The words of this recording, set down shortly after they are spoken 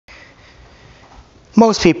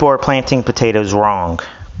Most people are planting potatoes wrong.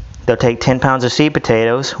 They'll take 10 pounds of seed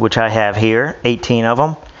potatoes, which I have here, 18 of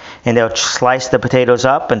them, and they'll slice the potatoes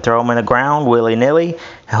up and throw them in the ground willy-nilly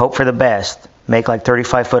and hope for the best. Make like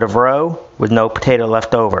 35 foot of row with no potato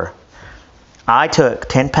left over. I took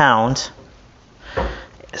 10 pounds,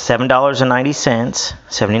 $7.90,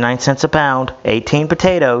 79 cents a pound, 18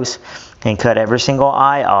 potatoes, and cut every single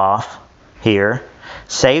eye off here.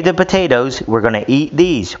 Save the potatoes. We're going to eat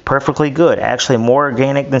these perfectly good. Actually more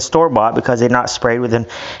organic than store-bought because they're not sprayed with an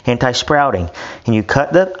anti-sprouting. And you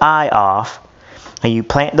cut the eye off and you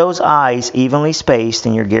plant those eyes evenly spaced,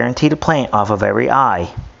 and you're guaranteed to plant off of every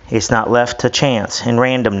eye. It's not left to chance and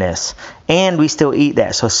randomness. And we still eat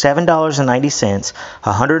that. So $7.90,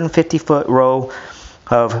 150 foot row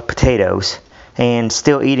of potatoes, and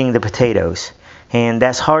still eating the potatoes. And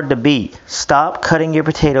that's hard to beat. Stop cutting your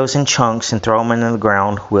potatoes in chunks and throw them into the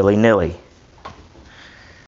ground willy-nilly.